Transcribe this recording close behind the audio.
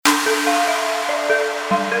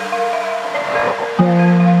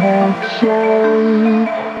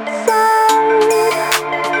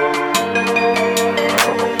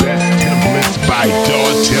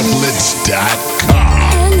DAWtemplates.com.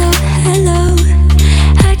 Hello, hello,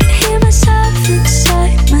 I can hear myself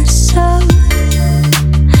inside my soul.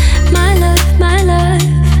 My love,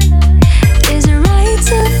 is it right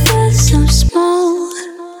to feel so small?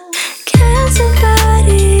 Can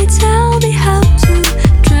somebody tell me how to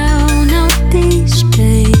drown out these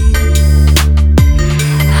pain?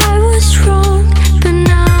 I was wrong, but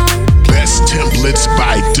now Best templates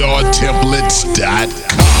by DAWtemplates.com.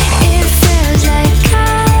 it feels like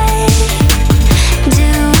I'm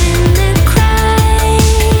doing the crime,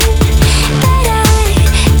 but I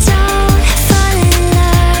don't fall in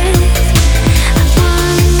love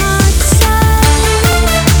one more time.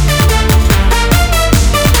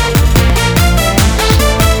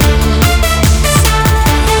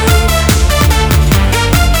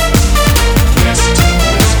 Best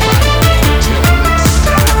templates by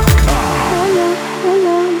DAWtemplates.com.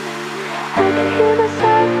 Hello, I can hear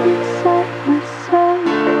myself inside my soul.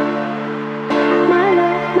 My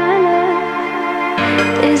love,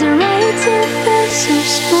 is it right to feel so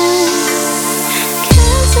small?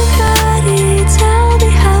 Can somebody tell me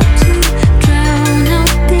how to drown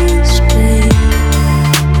out this pain?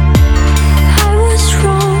 I was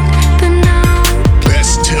wrong, but now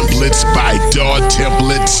Best templates by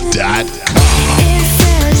DAWtemplates.com.